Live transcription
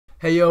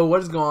Hey yo,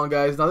 what is going on,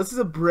 guys? Now this is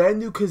a brand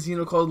new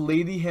casino called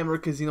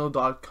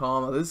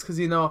LADYHAMMERCASINO.com. Now this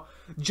casino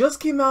just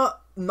came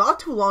out not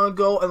too long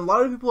ago and a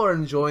lot of people are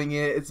enjoying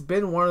it. It's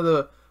been one of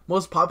the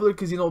most popular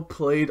casino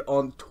played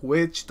on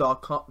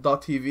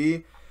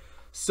twitch.tv.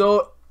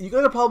 So you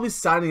guys are probably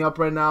signing up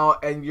right now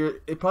and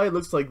it probably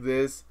looks like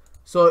this.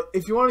 So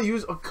if you want to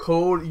use a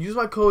code, use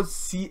my code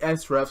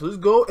CsRef. So just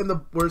go in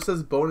the where it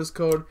says bonus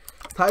code,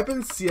 type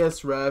in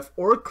CsRef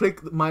or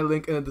click my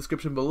link in the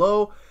description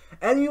below,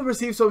 and you'll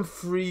receive some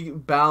free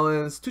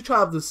balance to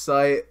try out the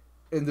site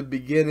in the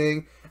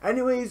beginning.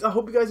 Anyways, I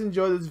hope you guys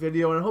enjoy this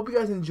video and I hope you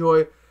guys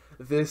enjoy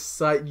this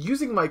site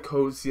using my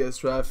code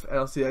CsRef, and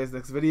I'll see you guys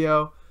next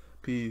video.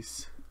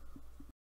 Peace.